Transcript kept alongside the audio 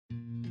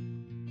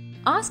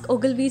Ask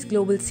Ogilvy's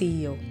global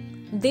CEO,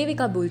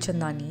 Devika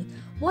Bulchandani,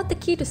 what the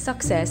key to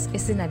success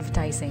is in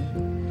advertising,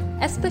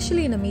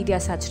 especially in a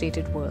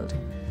media-saturated world.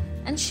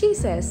 And she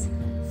says,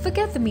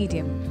 forget the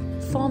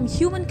medium, form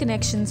human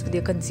connections with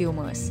your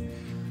consumers.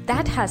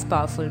 That has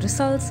powerful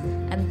results,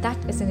 and that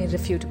is an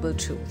irrefutable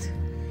truth.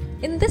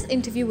 In this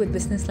interview with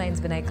Business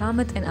Line's Vinay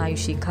Kamath and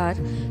Ayushi Khar,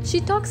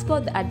 she talks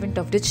about the advent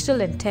of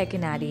digital and tech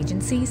in ad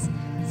agencies,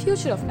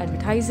 future of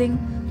advertising,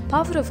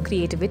 power of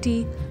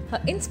creativity,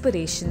 her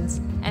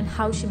inspirations, and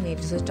how she made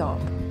it to the top.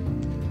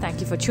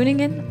 Thank you for tuning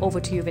in. Over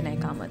to you, Vinay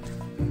Kamath.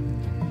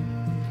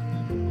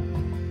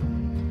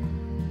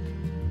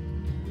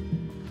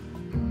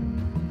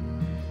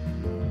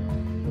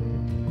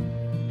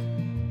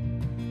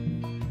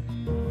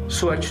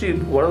 So actually,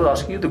 what I was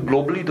asking you,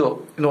 globally,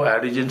 the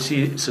ad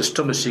agency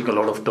system is seeing a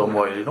lot of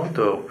turmoil.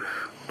 The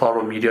power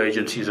of media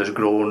agencies has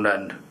grown,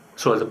 and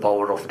so has the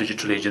power of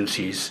digital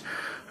agencies,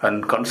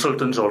 and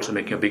consultants also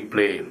making a big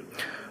play.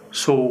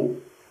 So,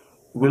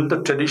 will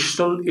the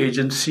traditional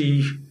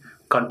agency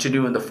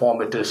continue in the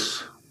form it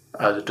is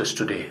as it is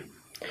today?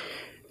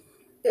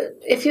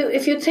 If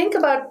you think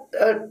about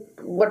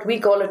what we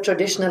call a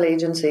traditional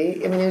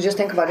agency, I mean, you just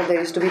think about it. There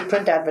used to be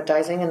print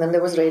advertising, and then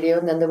there was radio,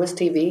 and then there was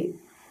TV.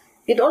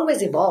 It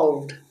always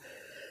evolved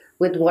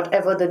with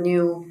whatever the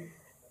new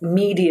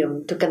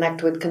medium to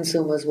connect with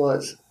consumers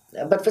was.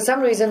 But for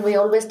some reason, we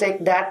always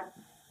take that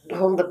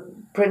whole the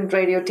print,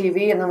 radio,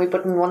 TV, and then we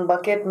put in one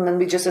bucket, and then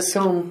we just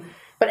assume.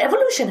 But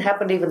evolution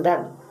happened even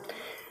then.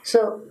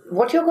 So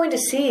what you're going to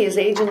see is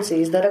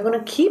agencies that are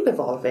going to keep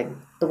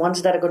evolving. The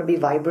ones that are going to be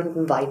vibrant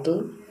and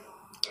vital,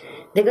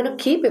 they're going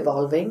to keep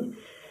evolving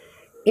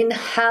in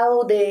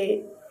how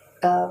they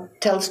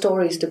tell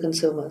stories to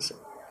consumers,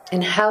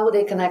 in how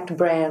they connect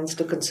brands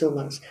to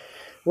consumers,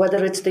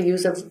 whether it's the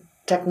use of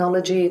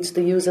technology, it's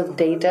the use of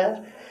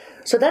data.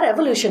 So that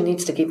evolution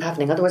needs to keep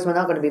happening. Otherwise, we're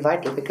not going to be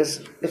vital,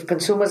 because if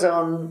consumers are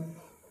on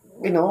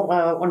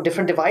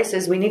different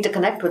devices, we need to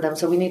connect with them,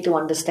 so we need to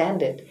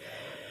understand it.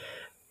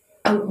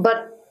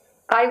 But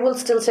I will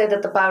still say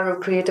that the power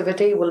of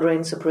creativity will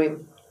reign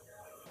supreme.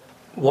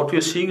 What we're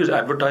seeing is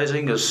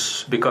advertising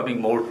is becoming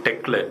more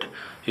tech-led.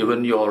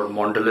 Even your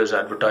Mondelez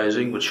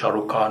advertising with Shah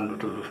Rukh Khan,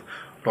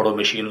 a lot of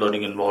machine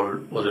learning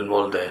was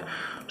involved there.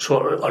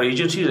 So are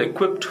agencies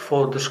equipped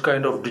for this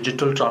kind of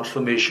digital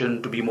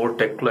transformation to be more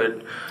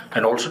tech-led?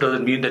 And also, does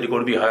it mean that you're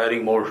going to be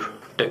hiring more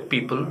tech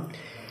people?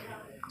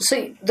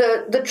 So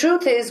the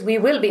truth is, we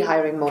will be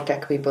hiring more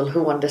tech people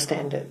who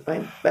understand it,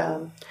 right?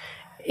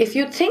 If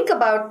you think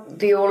about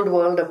the old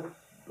world of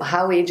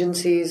how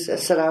agencies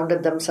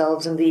surrounded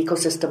themselves in the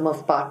ecosystem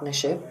of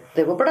partnership,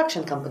 there were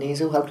production companies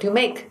who helped you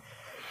make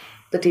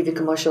the TV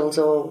commercials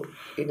or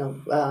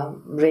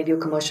radio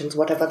commercials,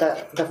 whatever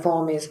the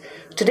form is.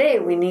 Today,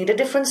 we need a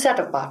different set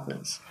of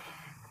partners,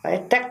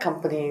 right? Tech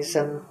companies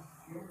and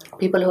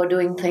people who are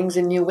doing things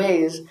in new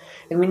ways,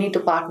 and we need to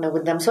partner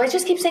with them. So I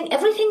just keep saying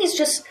everything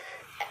is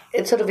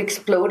it's sort of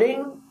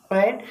exploding,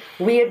 right?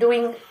 We're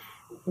doing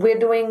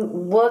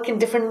work in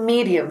different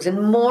mediums,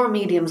 in more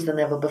mediums than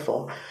ever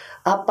before.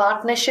 Our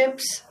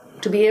partnerships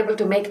to be able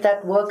to make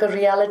that work a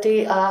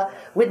reality are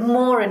with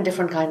more and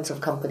different kinds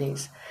of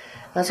companies.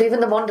 So even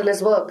the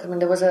Mondelez work, I mean,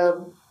 there was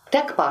a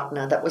tech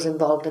partner that was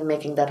involved in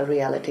making that a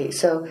reality.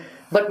 So,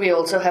 but we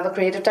also have a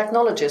creative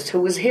technologist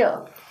who is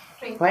here,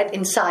 right,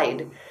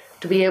 inside,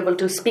 to be able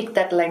to speak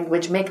that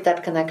language, make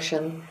that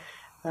connection.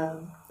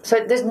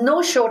 So there's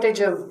no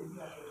shortage of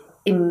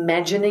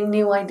imagining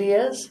new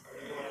ideas.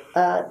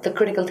 The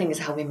critical thing is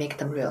how we make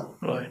them real.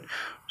 Right.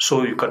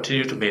 So you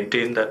continue to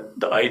maintain that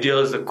the idea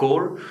is the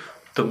core,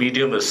 the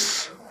medium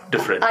is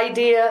different.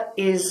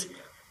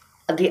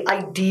 The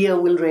idea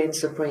will reign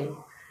supreme.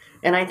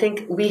 And I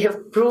think we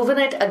have proven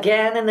it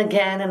again and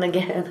again and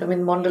again. I mean,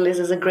 Mondelez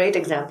is a great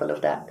example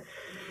of that,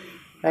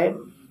 right?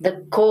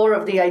 The core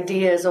of the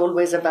idea is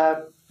always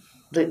about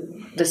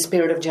the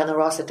spirit of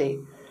generosity,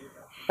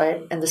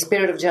 right? And the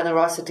spirit of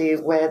generosity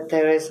where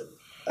there is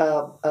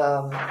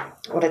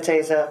what I'd say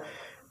is a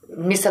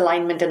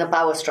misalignment in a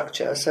power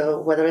structure. So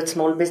whether it's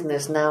small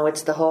business, now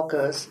it's the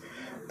hawkers,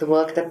 the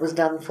work that was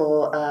done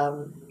for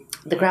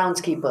the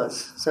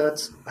groundskeepers. So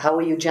it's how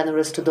are you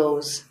generous to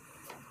those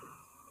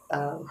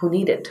who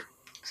need it.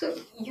 So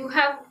you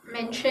have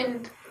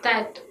mentioned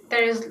that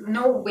there is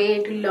no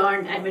way to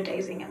learn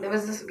advertising. And there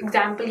was this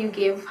example you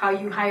gave how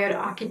you hire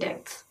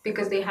architects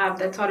because they have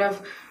that sort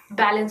of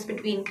balance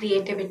between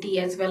creativity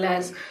as well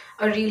as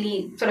a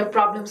really sort of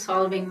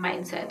problem-solving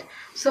mindset.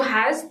 So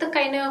has the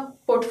kind of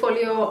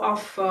portfolio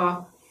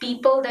of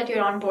people that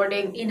you're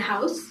onboarding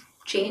in-house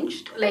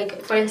changed?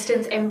 Like, for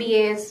instance,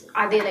 MBAs,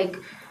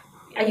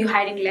 are you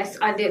hiring less?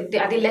 Are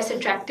they less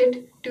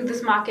attracted to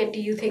this market?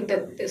 Do you think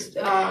that this...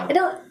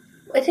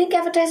 I think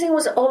advertising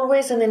was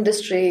always an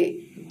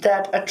industry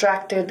that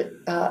attracted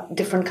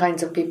different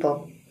kinds of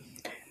people,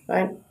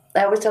 right?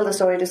 I always tell the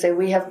story to say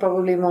we have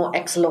probably more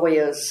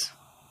ex-lawyers.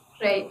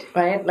 Right.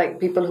 Right? Like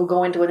people who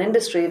go into an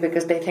industry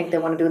because they think they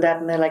want to do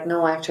that and they're like,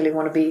 no, I actually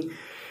want to be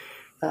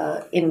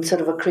in sort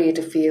of a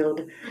creative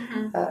field.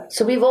 Mm-hmm.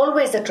 So we've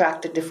always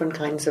attracted different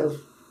kinds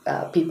of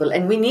people.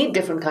 And we need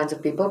different kinds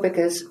of people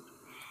because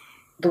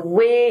the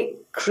way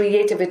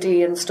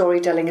creativity and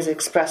storytelling is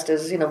expressed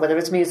is, whether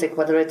it's music,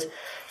 whether it's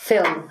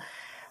film.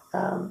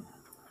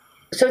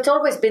 So it's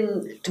always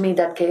been, to me,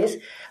 that case.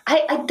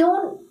 I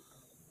don't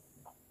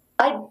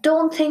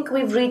think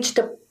we've reached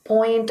a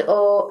point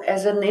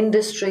as an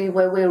industry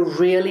where we're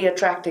really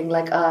attracting,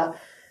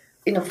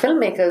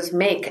 filmmakers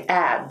make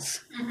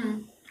ads.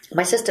 Mm-hmm.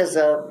 My sister's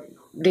a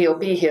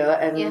DOP here,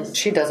 and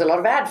she does a lot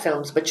of ad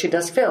films, but she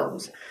does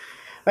films.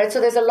 Right,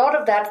 so there's a lot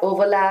of that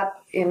overlap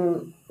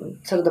in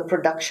sort of the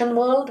production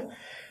world.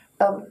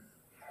 I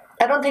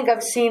don't think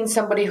I've seen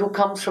somebody who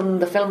comes from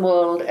the film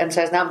world and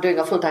says, now I'm doing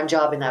a full-time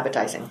job in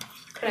advertising.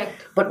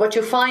 Correct. But what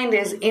you find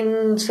is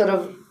in sort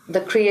of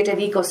the creative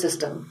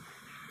ecosystem,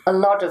 a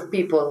lot of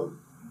people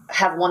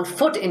have one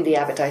foot in the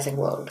advertising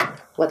world,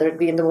 whether it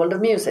be in the world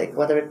of music,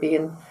 whether it be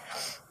in...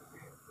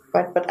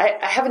 Right, but I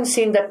haven't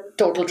seen that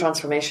total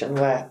transformation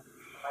where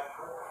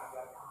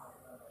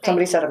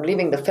somebody said, I'm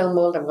leaving the film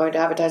world, I'm going to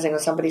advertising, or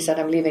somebody said,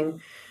 I'm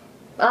leaving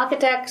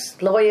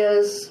architects,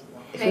 lawyers.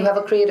 If you have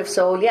a creative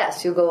soul,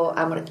 yes, you go,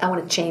 I want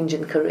to change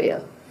in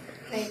career.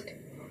 Right.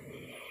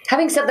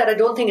 Having said that, I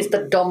don't think it's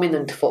the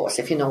dominant force,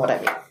 if you know what I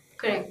mean.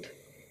 Correct.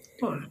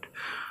 All right.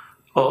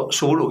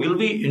 So would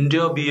Ogilvy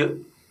India be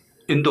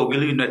in the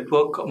Ogilvy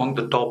network among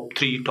the top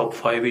 3, top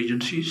 5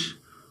 agencies?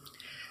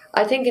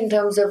 I think in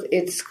terms of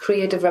its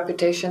creative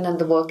reputation and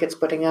the work it's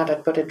putting out,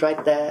 I'd put it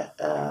right there,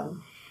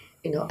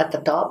 at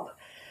the top.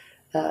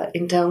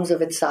 In terms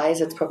of its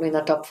size, it's probably in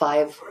the top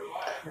 5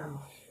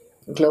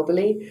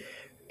 globally.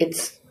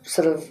 It's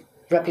sort of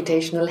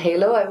reputational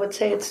halo, I would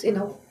say. It's,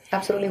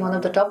 absolutely one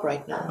of the top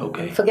right now.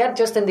 Okay. Forget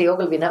just in the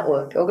Ogilvy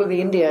network.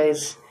 Ogilvy India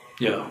is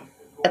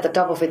at the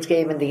top of its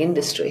game in the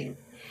industry.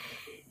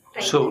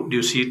 Right. So do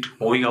you see it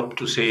moving up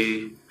to,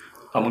 say,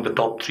 among the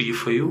top 3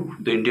 for you,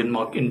 the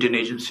Indian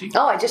agency?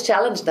 Oh, I just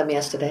challenged them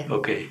yesterday.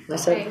 Okay. I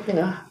said,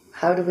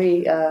 how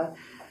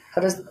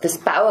does this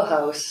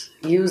powerhouse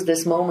use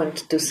this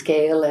moment to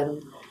scale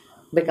and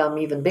become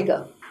even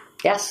bigger?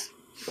 Yes.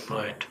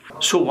 Right.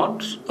 So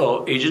once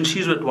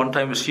agencies at one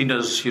time were seen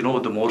as,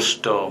 the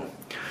most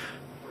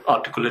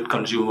articulate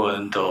consumer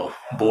in the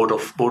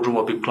boardroom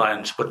of big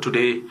clients, but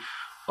today,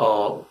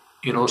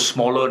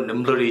 smaller,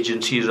 nimbler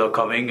agencies are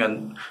coming,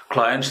 and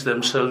clients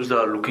themselves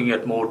are looking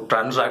at more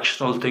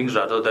transactional things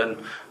rather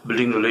than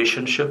building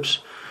relationships.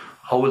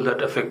 How will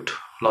that affect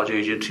large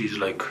agencies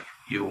like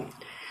you?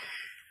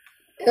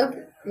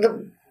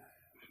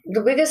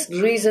 The biggest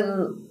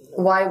reason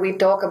why we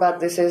talk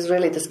about this is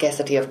really the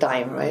scarcity of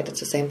time, right?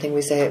 It's the same thing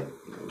we say,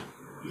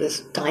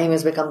 this time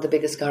has become the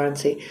biggest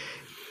currency.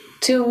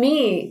 To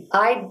me,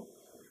 I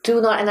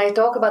do not, and I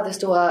talk about this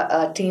to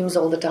our teams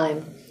all the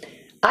time,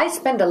 I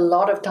spend a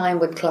lot of time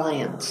with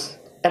clients,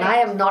 and I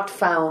have not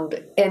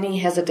found any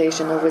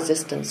hesitation or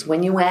resistance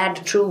when you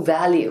add true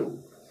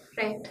value.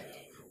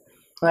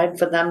 Right?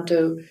 For them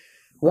to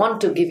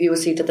want to give you a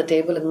seat at the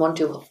table and want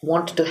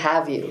to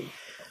have you.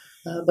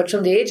 But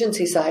from the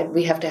agency side,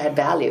 we have to add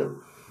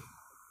value,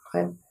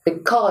 right?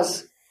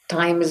 Because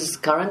time is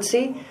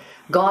currency.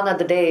 Gone are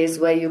the days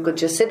where you could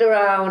just sit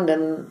around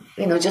and,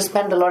 just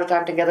spend a lot of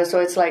time together. So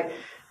it's like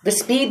the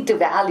speed to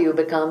value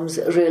becomes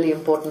really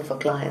important for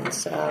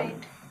clients.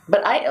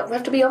 But I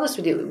have to be honest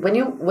with you.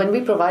 When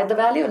we provide the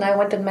value, and I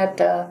went and met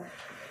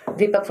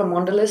Deepak from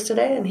Mondelez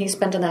today, and he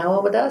spent an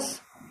hour with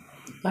us,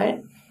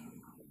 right?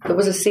 There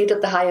was a seat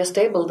at the highest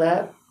table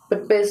there.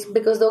 But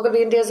because the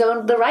Ogilvy India has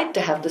earned the right to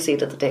have the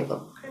seat at the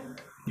table.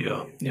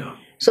 Yeah.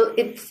 So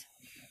it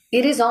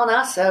is on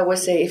us, I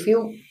always say,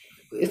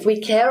 if we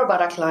care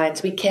about our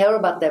clients, we care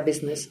about their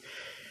business,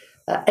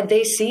 and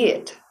they see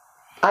it.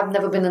 I've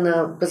never been in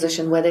a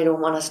position where they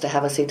don't want us to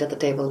have a seat at the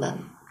table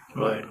then.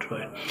 Right.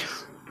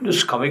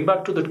 Just coming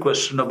back to that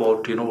question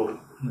about,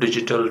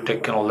 digital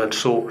tech and all that.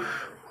 So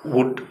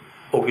would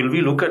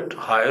Ogilvy look at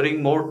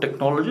hiring more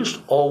technologists,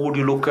 or would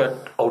you look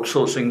at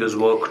outsourcing this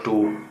work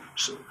to...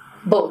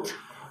 Both,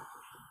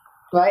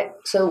 right?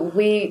 So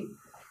we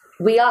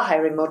are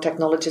hiring more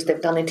technologists. They've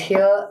done it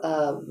here.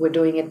 We're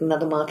doing it in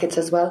other markets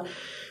as well.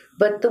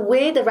 But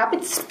the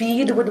rapid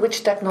speed with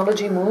which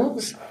technology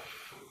moves,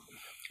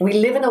 we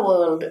live in a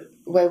world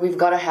where we've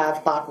got to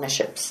have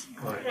partnerships.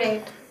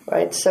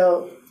 Right?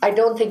 So I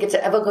don't think it's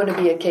ever going to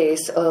be a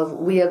case of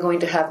we are going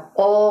to have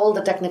all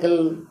the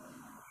technical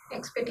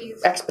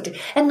expertise.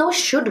 And nor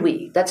should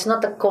we. That's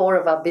not the core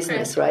of our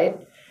business, right?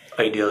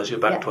 Ideas, you're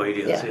back to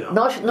ideas.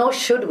 Nor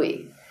should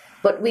we.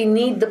 But we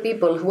need the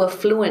people who are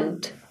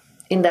fluent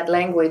in that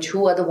language,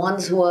 who are the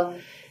ones who are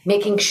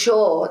making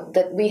sure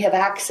that we have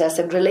access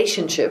and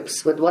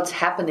relationships with what's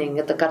happening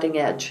at the cutting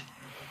edge,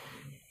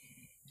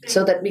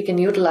 so that we can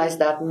utilize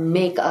that and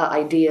make our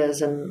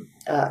ideas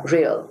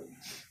real.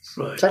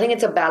 Right. So I think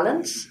it's a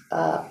balance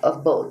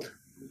of both.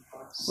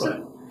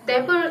 So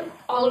there were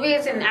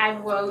always in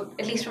ad world,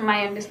 at least from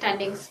my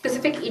understanding,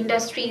 specific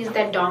industries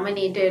that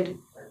dominated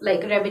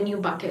revenue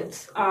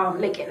buckets.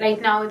 Right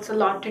now it's a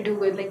lot to do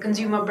with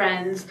consumer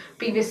brands.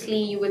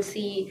 Previously you would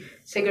see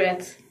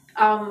cigarettes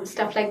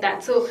stuff like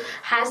that. So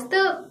has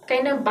the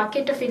kind of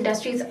bucket of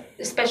industries,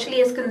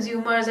 especially as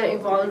consumers are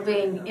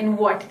evolving in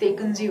what they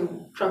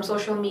consume, from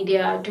social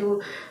media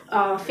to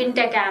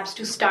fintech apps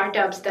to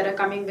startups that are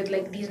coming with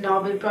like these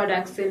novel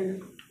products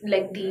in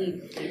like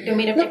the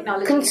domain of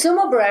technology?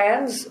 Consumer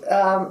brands,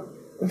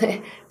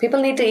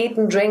 people need to eat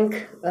and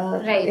drink.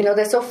 Right.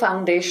 They're so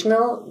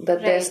foundational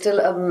that they're still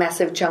a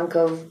massive chunk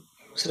of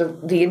sort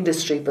of the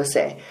industry per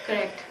se.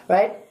 Correct.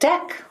 Right?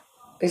 Tech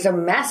is a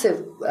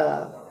massive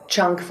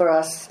chunk for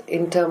us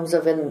in terms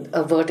of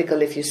a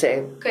vertical, if you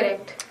say.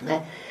 Correct.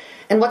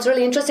 And what's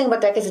really interesting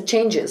about tech is it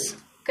changes.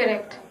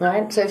 Correct.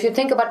 Right? So if you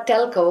think about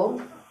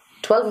telco,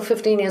 12 or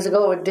 15 years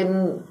ago, it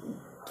didn't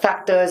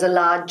factor as a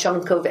large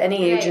chunk of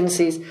any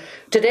agencies.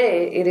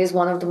 Today, it is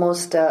one of the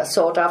most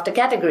sought after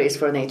categories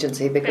for an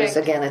agency because,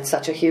 again, it's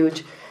such a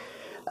huge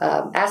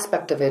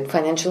aspect of it.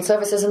 Financial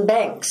services and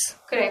banks.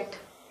 Correct.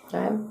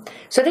 Right?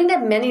 So I think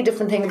there are many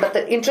different things, but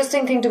the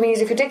interesting thing to me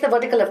is if you take the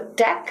vertical of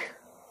tech,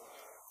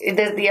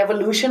 the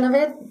evolution of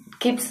it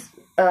keeps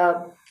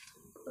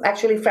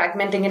actually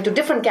fragmenting into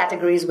different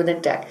categories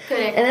within tech.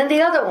 Correct. And then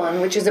the other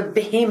one, which is a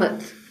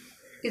behemoth,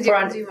 Is your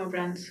consumer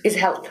brands? is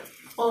health.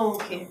 Oh,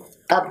 okay.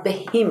 A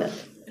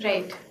behemoth.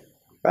 Right.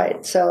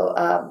 Right. So,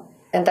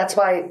 and that's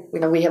why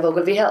we have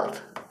Ogilvy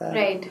Health,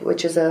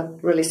 which is a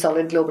really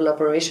solid global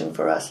operation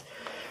for us,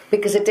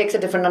 because it takes a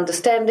different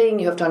understanding.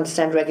 You have to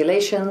understand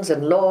regulations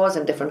and laws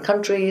in different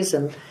countries,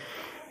 and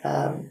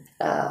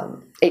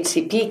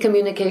HCP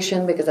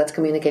communication, because that's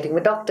communicating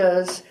with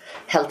doctors,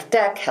 health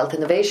tech, health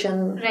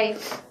innovation. Right.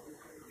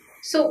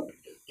 So,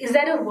 is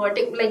that a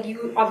vertical? Like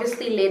you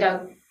obviously laid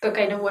out the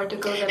kind of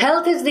vertical.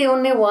 Health is the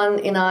only one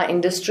in our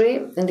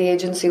industry, in the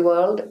agency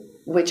world,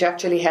 which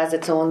actually has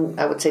its own,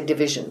 I would say,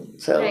 division.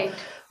 So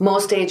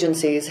most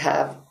agencies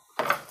have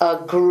a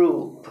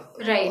group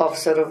of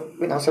sort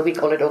of, so we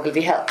call it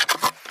Ogilvy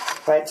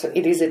Health, right? So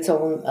it is its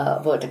own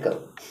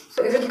vertical.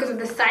 So is it because of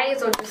the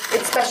size or just...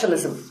 It's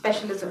specialism.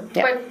 Specialism.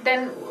 Yeah. But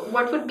then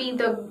what would be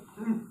the,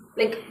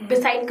 like,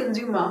 beside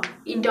consumer,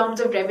 in terms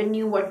of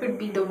revenue, what would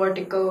be the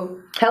vertical?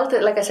 Health,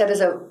 like I said, is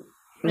a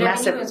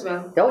massive... Revenue as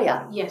well? Oh,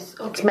 yeah. Yes,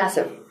 okay. It's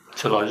massive.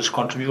 It's the largest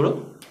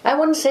contributor? I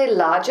wouldn't say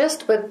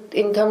largest, but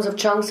in terms of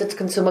chunks, it's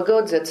consumer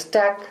goods, it's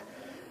tech.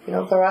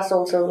 For us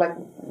also, like,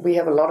 we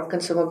have a lot of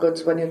consumer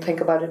goods when you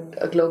think about it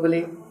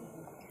globally.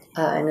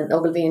 And in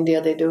Ogilvy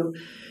India, they do.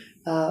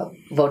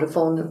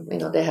 Vodafone,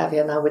 they have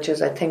here now, which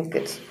is, I think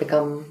it's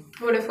become...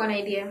 Vodafone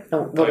Idea.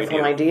 No,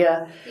 Vodafone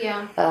Idea.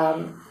 Yeah.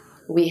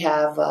 We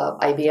have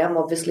IBM,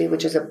 obviously,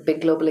 which is a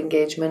big global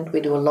engagement.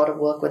 We do a lot of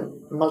work with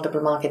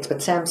multiple markets with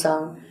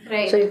Samsung.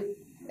 Right. So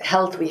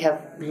health, we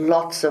have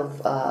lots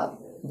of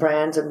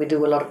brands, and we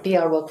do a lot of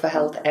PR work for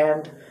health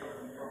and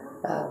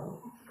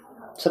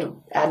sort of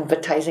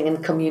advertising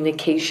and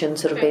communication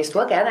sort of based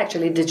work, and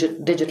actually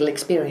digital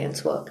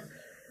experience work.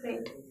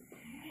 Right.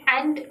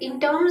 And in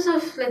terms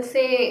of, let's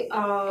say,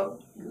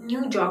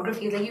 new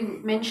geographies, like you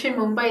mentioned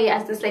Mumbai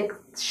as this like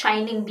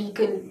shining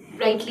beacon,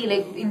 rightly,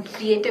 like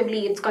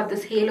creatively, it's got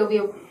this halo. We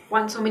have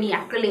won so many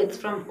accolades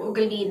from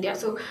Ogilvy India.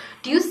 So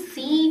do you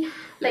see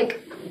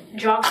like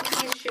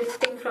geographies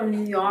shifting from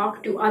New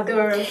York to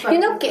other...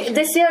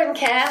 this year in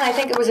Cannes, I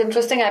think it was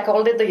interesting. I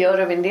called it the Year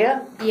of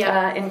India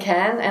in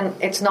Cannes, and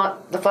it's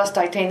not the first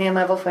titanium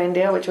ever for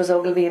India, which was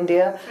Ogilvy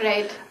India.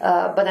 Right.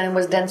 But then it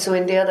was Dentsu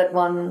India that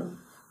won...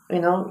 the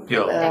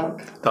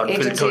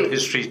Unfiltered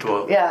History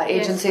Tour. Yeah,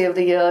 Agency of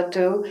the Year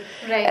too.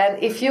 Right.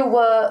 And if you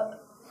were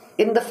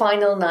in the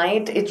final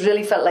night, it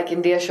really felt like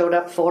India showed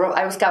up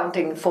I was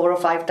counting 4 or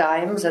 5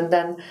 times, and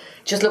then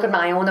just look at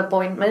my own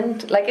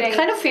appointment. Like, it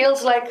kind of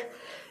feels like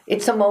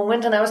it's a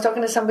moment, and I was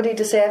talking to somebody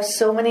to say I have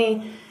so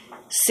many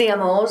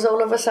CMOs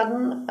all of a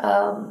sudden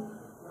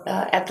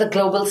at the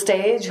global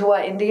stage who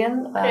are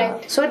Indian.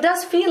 So it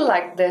does feel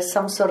like there's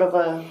some sort of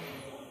a...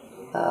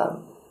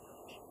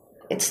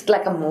 it's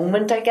like a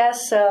moment, I guess.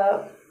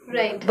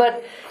 Right. But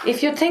if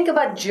you think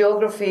about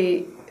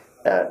geography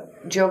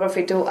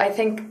too, I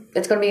think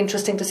it's going to be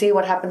interesting to see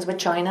what happens with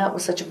China. It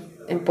was such an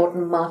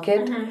important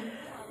market. Mm-hmm.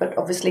 But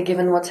obviously,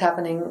 given what's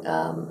happening...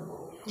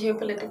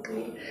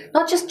 geopolitically.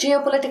 Not just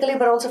geopolitically,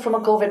 but also from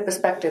a COVID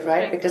perspective,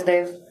 right? Because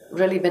they've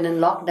really been in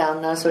lockdown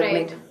now, so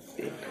it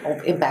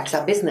impacts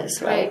our business,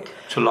 right?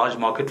 It's a large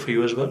market for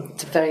you as well?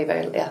 It's very,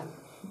 very,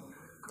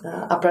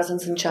 our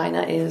presence in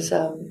China is...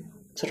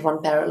 sort of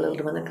unparalleled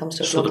when it comes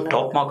to... So the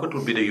top market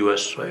would be the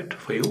US, right,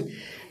 for you?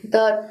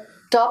 The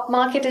top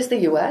market is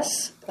the US,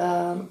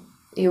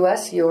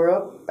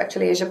 Europe,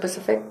 actually Asia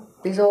Pacific.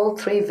 These are all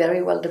 3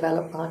 very well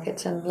developed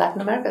markets, and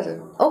Latin America.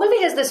 Ogilvy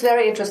has this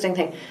very interesting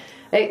thing.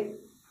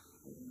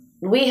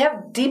 We have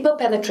deeper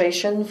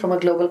penetration from a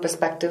global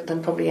perspective than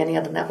probably any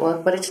other network,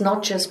 but it's not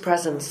just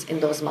presence in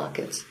those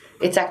markets.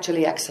 It's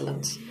actually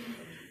excellence.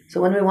 So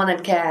when we won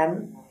at Cannes,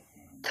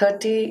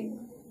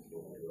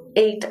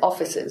 38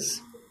 offices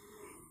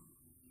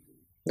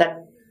that,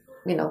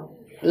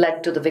 led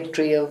to the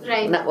victory of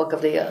Network of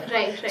the Year.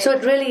 Right. So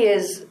it really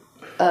is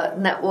a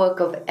network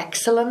of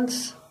excellence,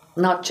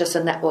 not just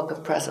a network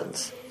of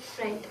presence.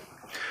 Right.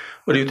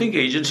 But do you think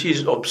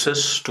agencies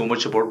obsess too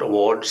much about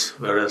awards,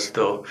 whereas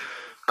the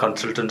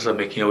consultants are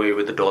making away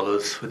with the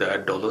dollars, with the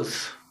ad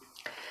dollars?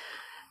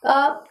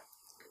 Our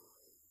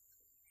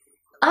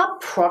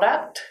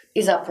product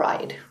is our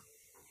pride.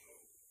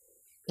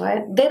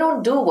 Right? They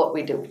don't do what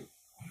we do.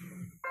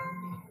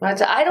 Right?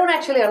 So I don't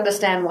actually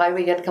understand why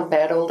we get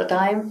compared all the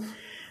time.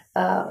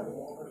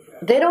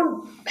 They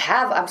don't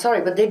have, I'm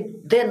sorry, but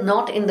they're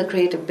not in the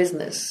creative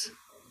business.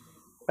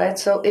 Right?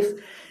 So if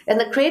in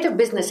the creative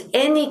business,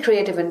 any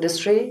creative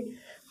industry,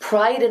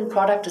 pride in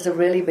product is a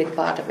really big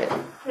part of it.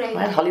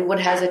 Right. Hollywood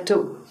has it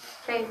too.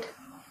 Right.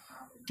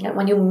 Yeah,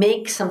 when you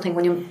make something,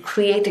 when you're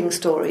creating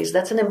stories,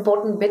 that's an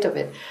important bit of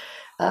it.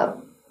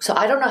 So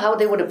I don't know how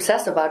they would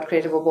obsess about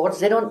creative awards.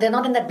 They're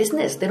not in that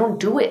business. They don't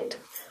do it.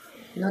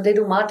 They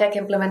do MarTech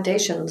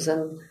implementations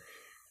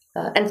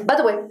and by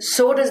the way,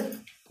 so does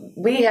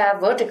we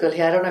have Vertical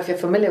here. I don't know if you're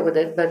familiar with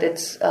it, but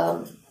it's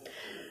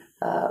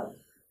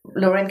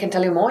Lorraine can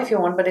tell you more if you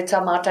want. But it's a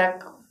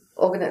MarTech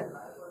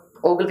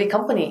Ogilvy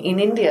company in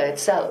India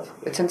itself.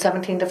 It's in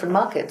 17 different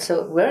markets.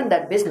 So we're in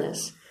that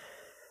business,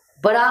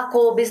 but our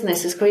core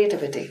business is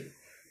creativity.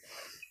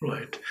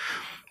 Right.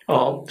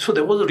 So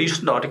there was a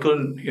recent article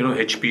in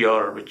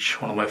HBR,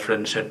 which one of my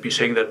friends sent me,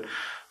 saying that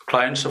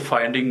clients are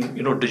finding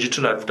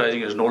digital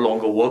advertising is no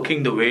longer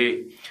working the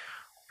way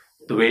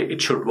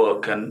it should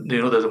work, and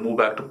there's a move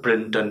back to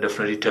print and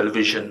definitely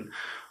television.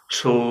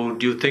 So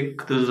do you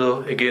think there's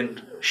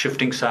again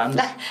shifting sands?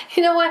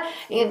 You know what?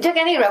 You take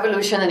any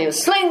revolution and you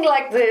swing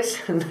like this,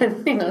 and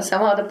then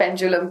somehow the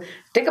pendulum.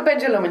 Take a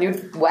pendulum and you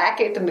whack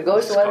it, and it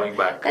goes it's coming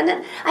back. And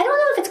then I don't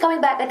know if it's coming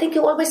back. I think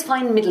you always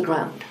find middle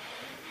ground.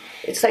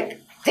 It's like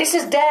this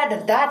is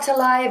dead, that's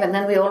alive, and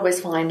then we always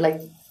find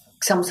like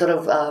some sort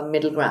of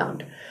middle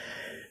ground.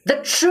 The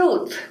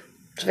truth,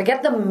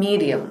 forget the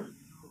medium,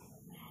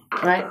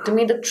 right? To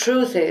me, the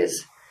truth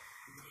is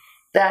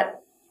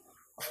that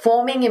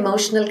forming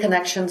emotional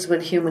connections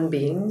with human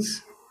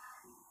beings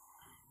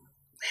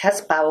has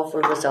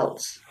powerful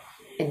results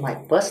in my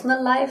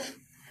personal life,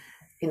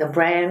 in a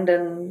brand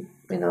and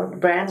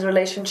brand's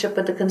relationship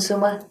with the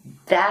consumer.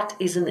 That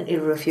is an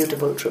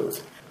irrefutable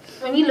truth.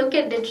 When you look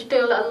at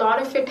digital, a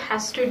lot of it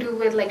has to do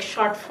with like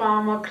short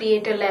form or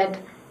creator-led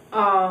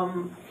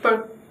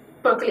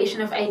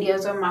percolation of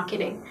ideas or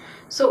marketing.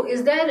 So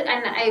is there,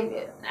 and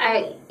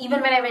I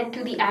even when I went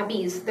to the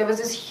Abbeys, there was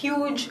this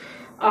huge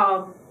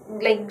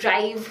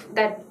drive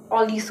that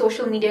all these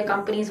social media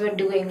companies were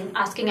doing,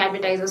 asking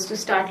advertisers to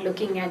start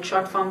looking at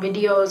short form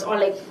videos or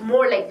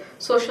more like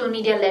social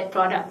media led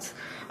products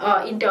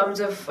in terms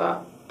of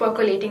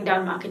percolating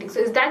down marketing. So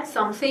is that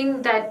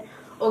something that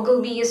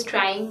Ogilvy is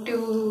trying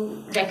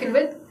to reckon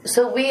with?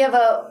 So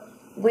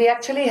we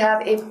actually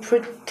have a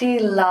pretty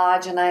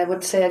large, and I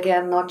would say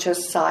again, not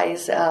just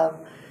size,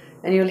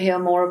 and you'll hear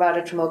more about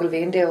it from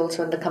Ogilvy India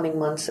also in the coming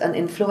months, an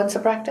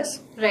influencer practice.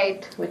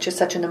 Right. Which is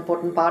such an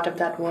important part of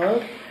that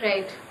world.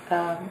 Right.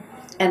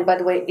 And by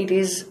the way, it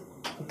is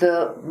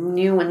the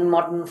new and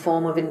modern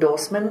form of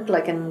endorsement.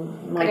 Like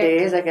in my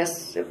days, I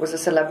guess it was a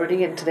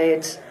celebrity, and today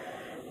it's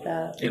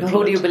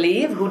who do you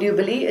believe? Who do you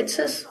believe? It's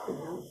just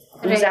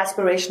who's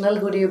aspirational,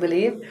 who do you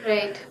believe?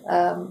 Right.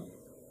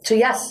 So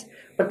yes,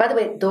 but by the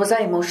way, those are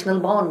emotional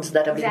bonds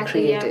that are being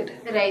created.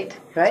 Yeah. Right.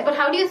 So, but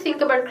how do you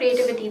think about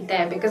creativity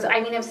there? Because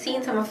I've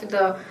seen some of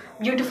the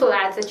beautiful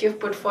ads that you've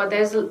put forth.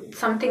 There's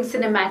something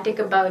cinematic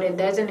about it.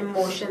 There's an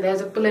emotion.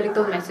 There's a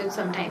political message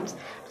sometimes.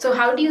 So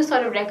how do you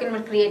sort of reckon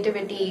with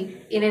creativity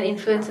in an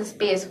influencer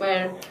space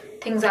where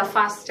things are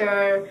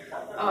faster?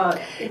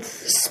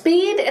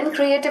 Speed and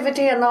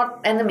creativity are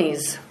not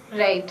enemies.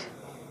 Right.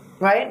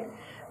 Right?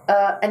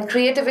 And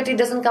creativity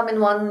doesn't come in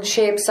one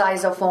shape,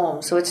 size, or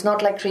form. So it's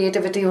not like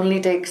creativity only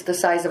takes the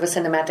size of a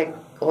cinematic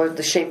or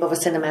the shape of a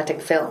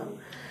cinematic film.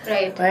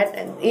 Right. Right?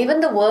 And even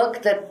the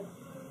work that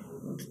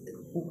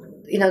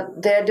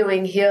they're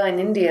doing here in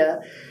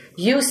India,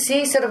 you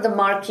see sort of the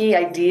marquee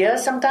idea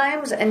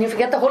sometimes, and you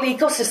forget the whole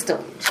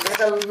ecosystem. So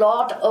there's a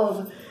lot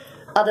of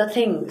other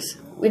things.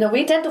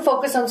 We tend to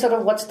focus on sort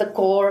of what's the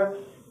core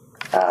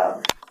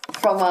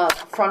from a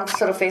front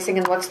sort of facing,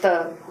 and what's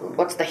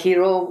the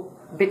hero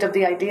bit of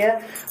the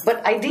idea,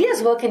 but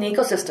ideas work in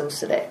ecosystems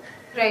today.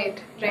 Right.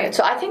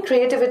 So I think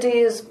creativity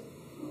is,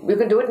 you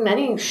can do it in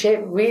any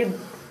shape.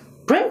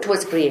 Print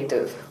was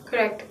creative.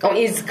 Correct. Or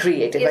is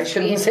creative. I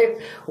shouldn't say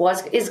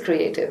is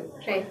creative.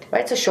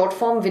 Right. So short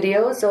form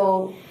videos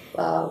or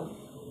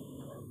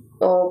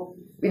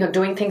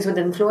doing things with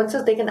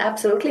influencers, they can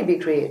absolutely be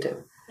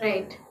creative.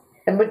 Right.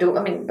 And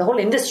the whole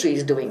industry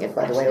is doing it,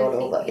 by the way, all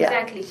over. Yeah.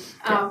 Exactly.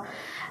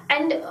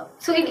 And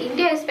so in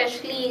India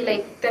especially,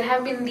 there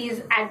have been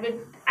these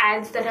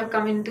ads that have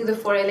come into the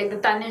foray, like the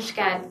Tanishq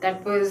ad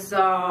that was...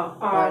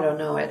 I don't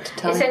know it.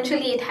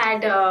 Essentially, it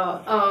had,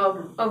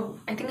 I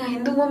think, a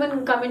Hindu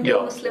woman come into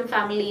a Muslim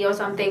family or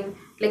something,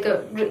 like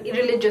a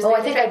religious... Oh,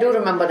 I think I do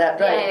remember that,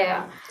 right?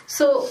 Yeah.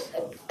 So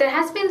there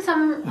has been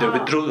some... They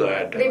withdrew the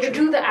ad. They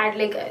withdrew the ad.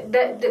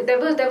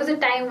 There was a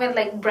time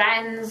when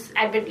brands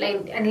and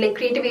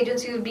creative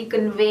agencies would be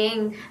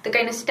conveying the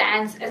kind of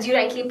stance, as you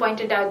rightly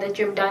pointed out, that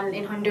you've done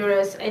in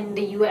Honduras and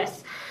the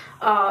US.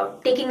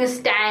 taking a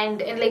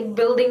stand and like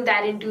building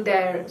that into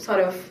their sort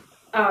of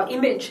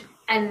image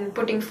and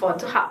putting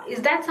forth. So how,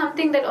 is that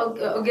something that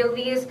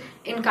Ogilvy is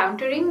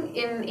encountering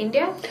in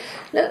India?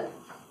 No,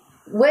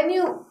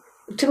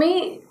 to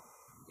me,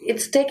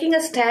 it's taking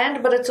a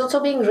stand, but it's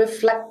also being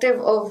reflective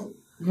of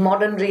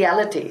modern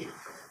reality.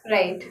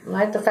 Right.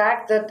 Right. The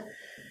fact that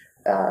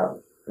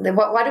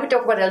why do we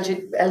talk about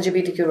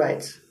LGBTQ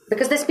rights?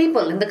 Because there's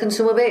people in the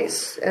consumer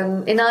base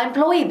and in our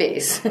employee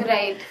base.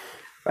 Right.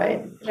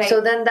 Right.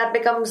 So then that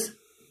becomes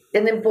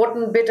an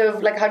important bit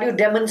of like, how do you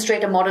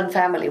demonstrate a modern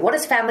family? What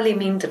does family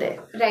mean today?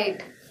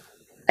 Right.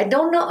 I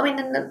don't know. I mean,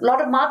 in a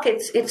lot of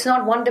markets, it's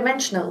not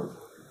one-dimensional.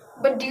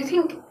 But do you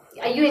think,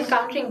 are you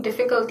encountering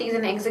difficulties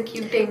in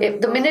executing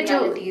the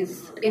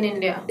realities in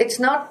India? It's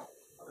not.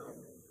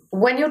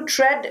 When you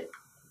tread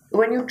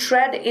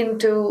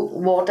into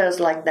waters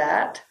like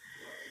that,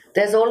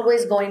 there's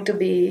always going to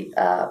be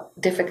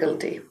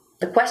difficulty.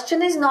 The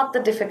question is not the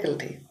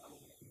difficulty.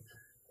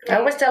 I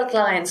always tell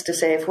clients to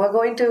say, if we're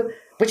going to,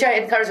 which I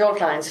encourage all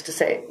clients to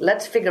say,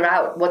 let's figure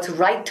out what's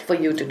right for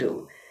you to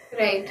do.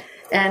 Right.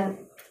 And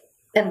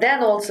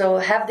then also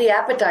have the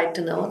appetite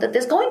to know that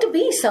there's going to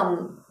be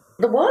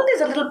the world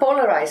is a little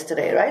polarized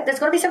today, right? There's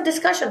going to be some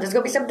discussion, there's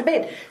going to be some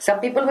debate. Some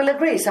people will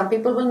agree, some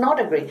people will not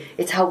agree.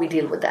 It's how we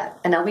deal with that.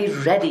 And are we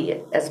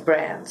ready as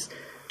brands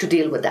to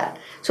deal with that?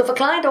 So if a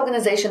client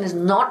organization is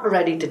not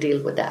ready to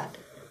deal with that,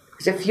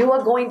 because if you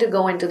are going to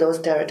go into those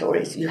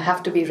territories, you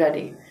have to be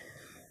ready.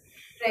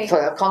 Right.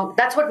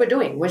 That's what we're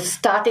doing. We're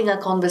starting a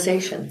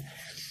conversation.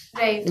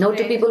 Right. No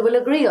two people will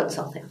agree on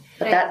something.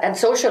 But and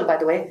social, by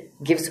the way,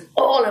 gives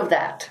all of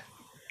that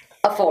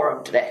a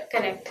forum today.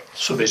 Correct.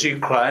 So basically,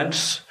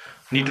 clients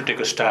need to take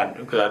a stand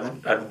because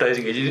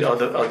advertising agencies are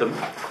the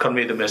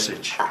convey the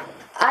message.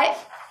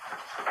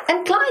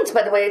 And clients,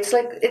 by the way,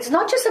 it's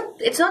not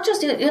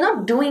just you're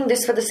not doing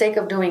this for the sake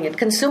of doing it.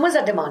 Consumers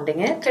are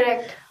demanding it.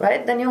 Correct.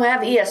 Right? Then you have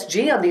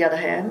ESG on the other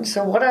hand.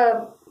 So what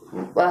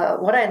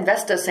are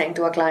investors saying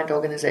to our client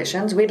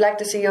organizations? We'd like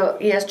to see your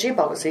ESG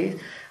policy,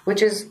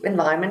 which is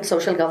environment,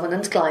 social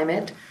governance,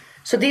 climate.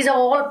 So these are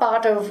all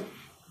part of,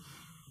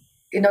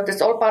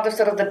 this all part of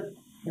sort of the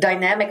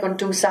dynamic on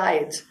two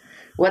sides,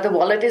 where the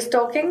wallet is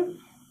talking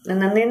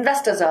and then the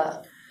investors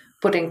are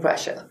putting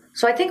pressure.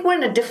 So I think we're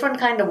in a different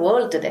kind of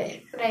world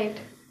today. Right.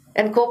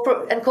 And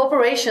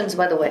corporations,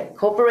 by the way,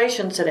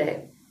 corporations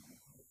today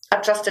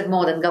are trusted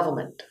more than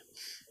government.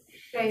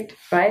 Right.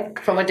 Right?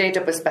 From a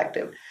data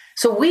perspective.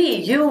 So we,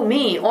 you,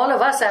 me, all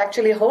of us are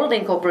actually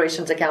holding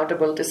corporations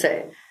accountable to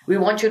say, we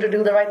want you to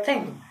do the right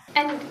thing.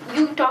 And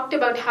you talked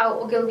about how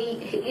Ogilvy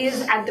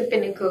is at the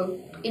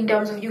pinnacle in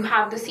terms of you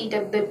have the seat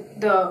at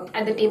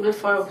the table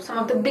for some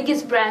of the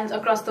biggest brands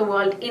across the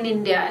world in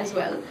India as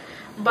well.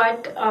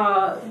 But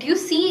do you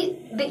see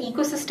the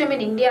ecosystem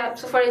in India?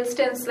 So, for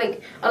instance,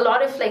 like a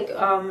lot of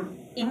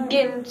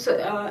Indian sort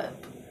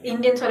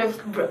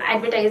of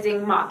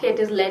advertising market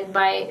is led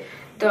by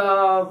the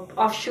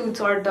offshoots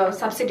or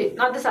the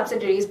not the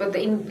subsidiaries, but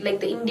the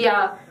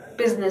India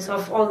business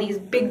of all these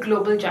big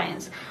global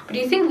giants. But do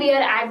you think we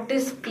are at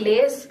this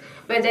place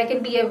where there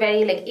can be a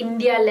very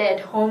India-led,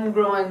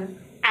 homegrown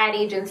ad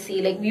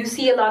agency? Like you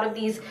see a lot of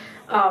these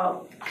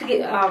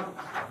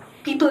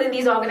people in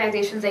these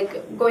organizations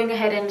going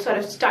ahead and sort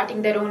of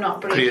starting their own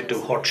operations.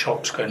 Creative hot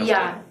shops kind of thing.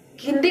 Yeah.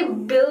 Can they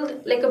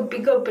build a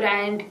bigger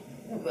brand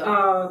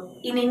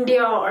in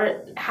India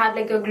or have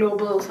a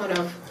global sort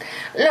of...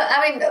 Look,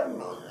 I mean,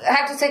 I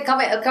have to say,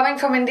 coming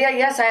from India,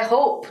 yes, I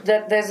hope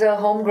that there's a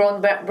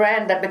homegrown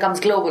brand that becomes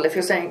global, if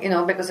you're saying,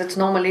 because it's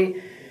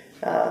normally...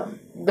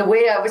 the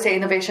way I would say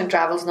innovation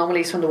travels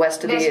normally is from the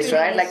west to the east,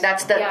 right? Like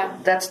that's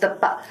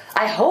the...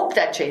 I hope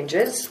that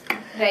changes.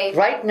 Right.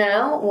 Right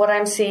now, what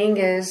I'm seeing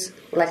is,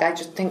 I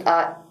just think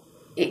our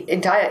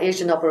entire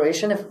Asian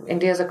operation, if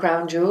India is a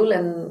crown jewel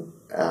and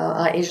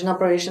our Asian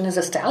operation is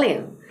a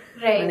stallion.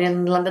 Right. And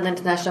in London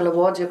International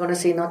Awards, you're going to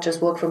see not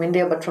just work from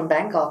India, but from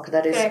Bangkok.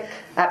 That is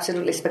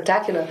absolutely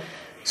spectacular.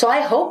 So I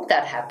hope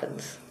that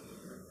happens,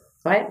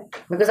 right?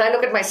 Because I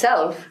look at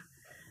myself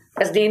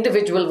as the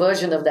individual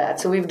version of that.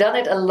 So we've done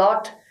it a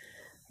lot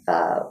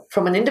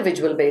from an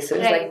individual basis.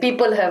 Right. Like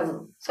people have...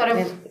 Sort of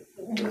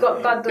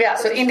got the... Yeah,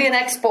 so Indian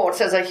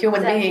exports as a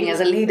human being, as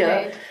a leader.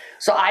 Right.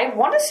 So I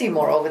want to see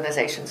more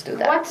organizations do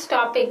that. What's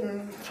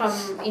stopping from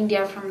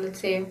India from, let's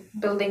say,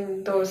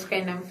 building those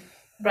kind of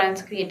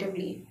brands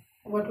creatively?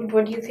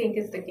 What do you think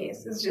is the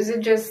case? Is it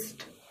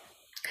just...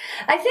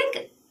 I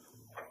think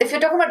if you're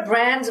talking about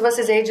brands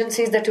versus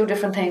agencies, they're two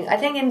different things. I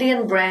think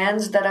Indian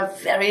brands that are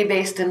very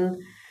based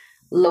in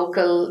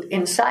local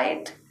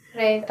insight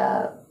right.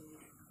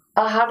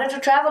 Are harder to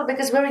travel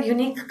because we're a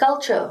unique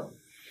culture.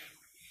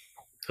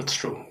 That's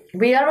true.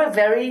 We are a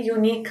very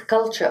unique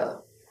culture.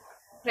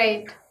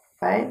 Right.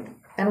 Right?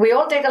 And we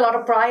all take a lot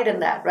of pride in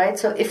that, right?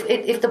 So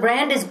if the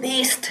brand is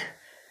based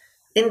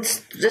in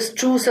just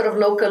true sort of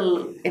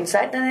local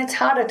insight, then it's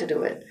harder to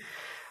do it.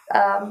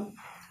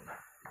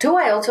 Two,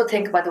 I also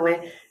think, by the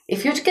way,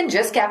 if you can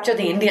just capture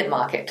the Indian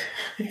market,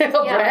 if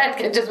a brand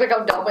can just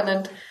become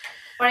dominant.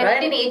 Or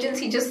an Indian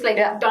agency just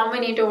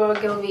dominate over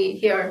Ogilvy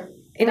here.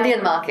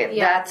 Indian market.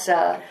 Yeah.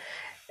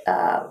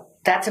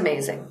 That's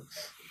amazing.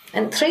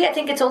 And 3, I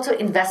think it's also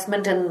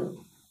investment in,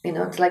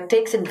 it's like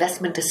takes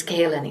investment to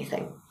scale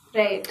anything.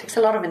 Right. Takes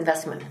a lot of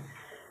investment,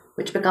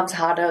 which becomes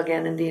harder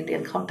again in the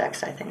Indian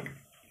context, I think.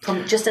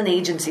 From just an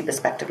agency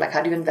perspective, like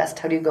how do you invest?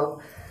 How do you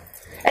go?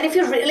 And if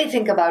you really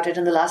think about it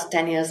in the last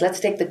 10 years, let's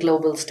take the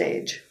global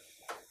stage.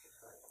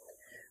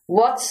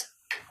 What's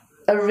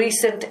a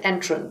recent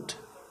entrant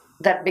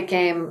that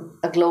became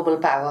a global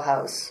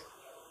powerhouse?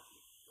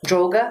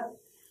 Droga?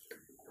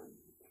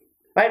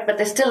 Right? But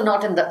they're still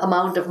not in the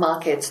amount of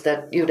markets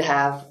that you'd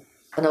have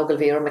an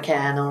Ogilvy or a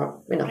McCann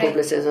or,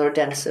 Publicis or a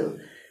Dentsu.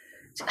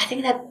 So I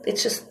think that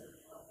it's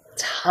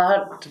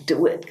hard to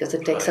do it because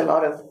it takes a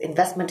lot of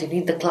investment. You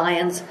need the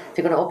clients. If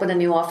you're going to open a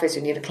new office,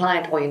 you need a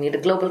client or you need a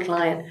global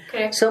client.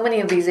 Correct. So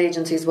many of these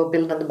agencies were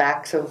built on the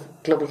backs of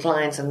global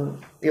clients and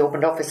the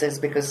opened offices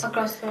because...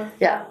 Across the...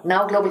 Yeah,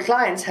 now global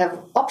clients have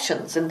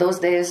options. In those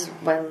days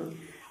when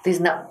these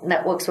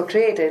networks were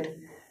created,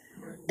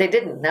 they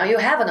didn't. Now you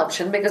have an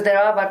option because there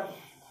are about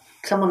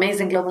some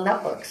amazing global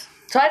networks.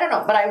 So I don't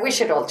know, but I wish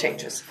it all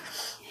changes.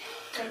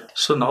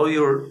 So now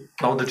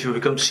that you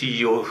become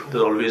CEO,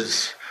 there's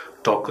always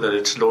talk that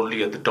it's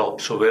lonely at the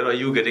top. So where are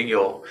you getting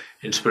your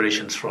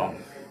inspirations from?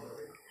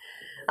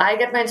 I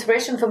get my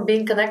inspiration from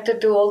being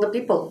connected to all the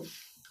people.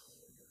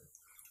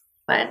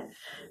 Right?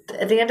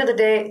 At the end of the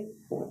day,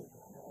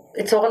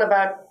 it's all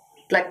about,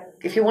 like,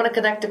 if you want to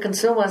connect to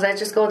consumers, I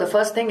just go, the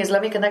first thing is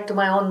let me connect to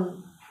my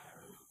own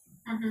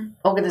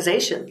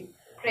organization.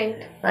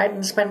 Right. Right?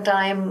 And spend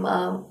time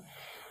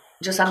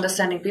just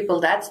understanding people.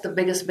 That's the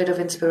biggest bit of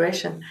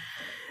inspiration.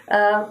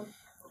 I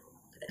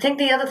think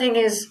the other thing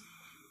is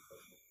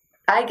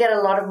I get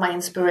a lot of my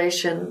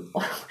inspiration.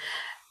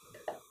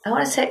 I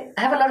want to say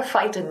I have a lot of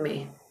fight in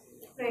me.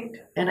 Right.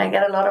 And I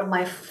get a lot of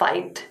my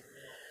fight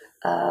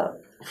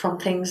from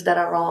things that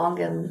are wrong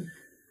and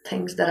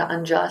things that are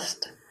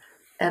unjust.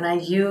 And I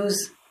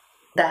use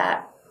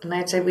that. And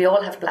I'd say we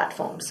all have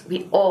platforms.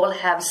 We all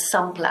have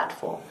some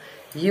platform.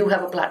 You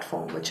have a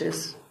platform, which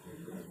is,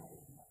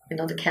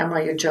 the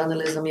camera, your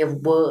journalism, your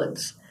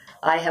words.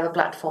 I have a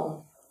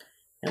platform.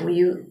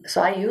 And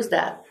so I use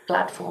that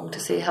platform to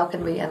say how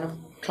can we,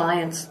 and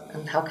clients,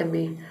 and how can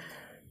we,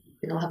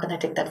 how can I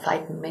take that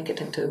fight and make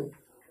it into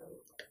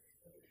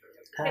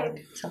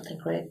something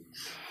great.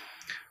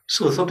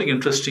 So something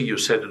interesting you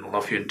said in one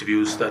of your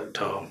interviews that,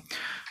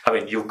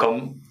 you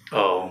come,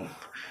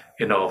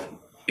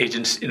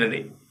 agents in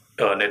a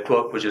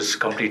network which is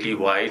completely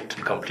white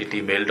and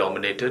completely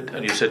male-dominated,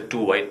 and you said 2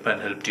 white men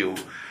helped you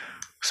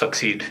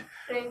succeed.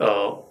 Right.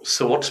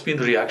 So what's been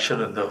the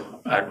reaction in the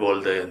ad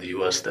world there in the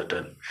US that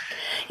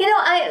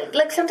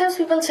sometimes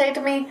people say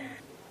to me,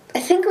 I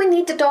think we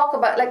need to talk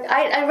about,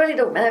 I really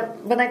do.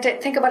 When I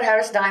think about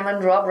Harris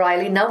Diamond, Rob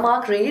Riley, now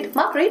Mark Reed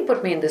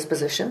put me in this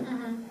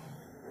position,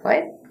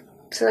 right?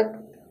 So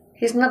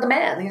he's not the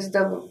man. He's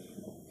the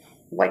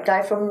white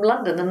guy from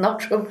London and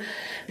not from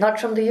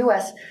the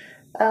US.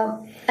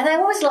 And I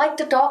always like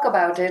to talk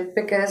about it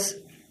because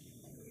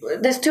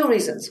there's 2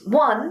 reasons.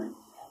 One,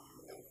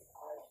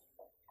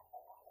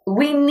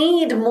 we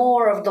need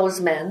more of those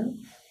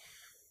men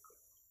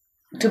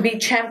to be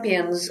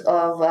champions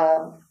of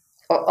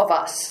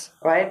us,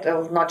 right?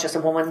 Of not just a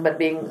woman, but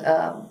being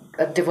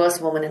a diverse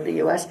woman in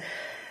the US.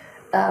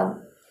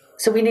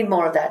 So we need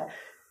more of that.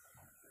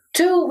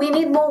 2, we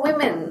need more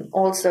women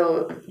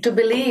also to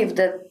believe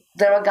that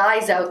there are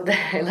guys out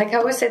there. Like I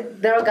always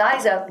said, there are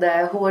guys out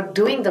there who are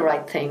doing the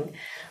right thing,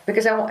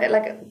 because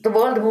the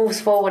world moves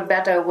forward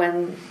better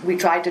when we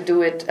try to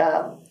do it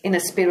in a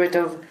spirit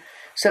of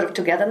sort of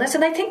togetherness.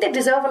 And I think they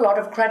deserve a lot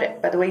of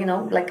credit. By the way,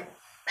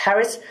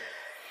 Harris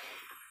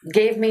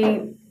gave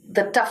me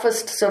the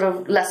toughest sort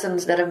of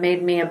lessons that have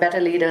made me a better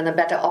leader and a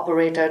better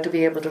operator to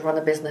be able to run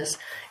a business.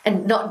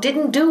 And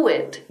didn't do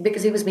it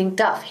because he was being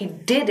tough. He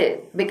did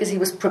it because he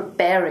was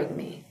preparing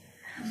me.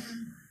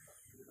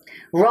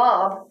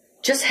 Rob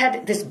just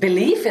had this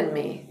belief in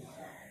me.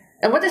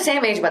 And we're the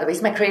same age, by the way.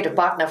 He's my creative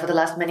partner for the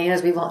last many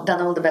years. We've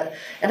done all the best.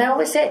 And I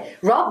always say,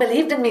 Rob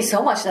believed in me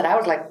so much that I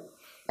was like,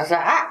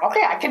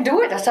 okay, I can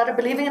do it. I started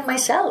believing in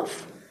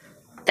myself.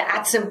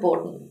 That's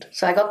important.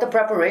 So I got the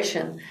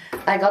preparation,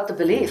 I got the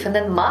belief, and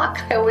then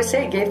Mark, I always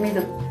say, gave me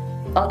the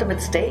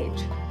ultimate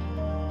stage.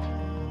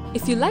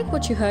 If you like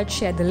what you heard,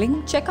 share the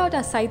link, check out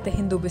our site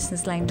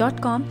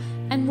thehindubusinessline.com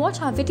and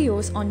watch our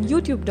videos on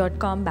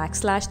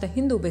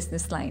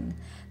youtube.com/thehindubusinessline.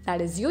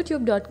 That is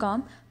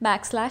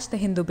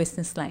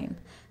youtube.com/thehindubusinessline.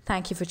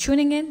 Thank you for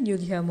tuning in. You'll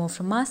hear more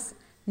from us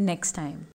next time.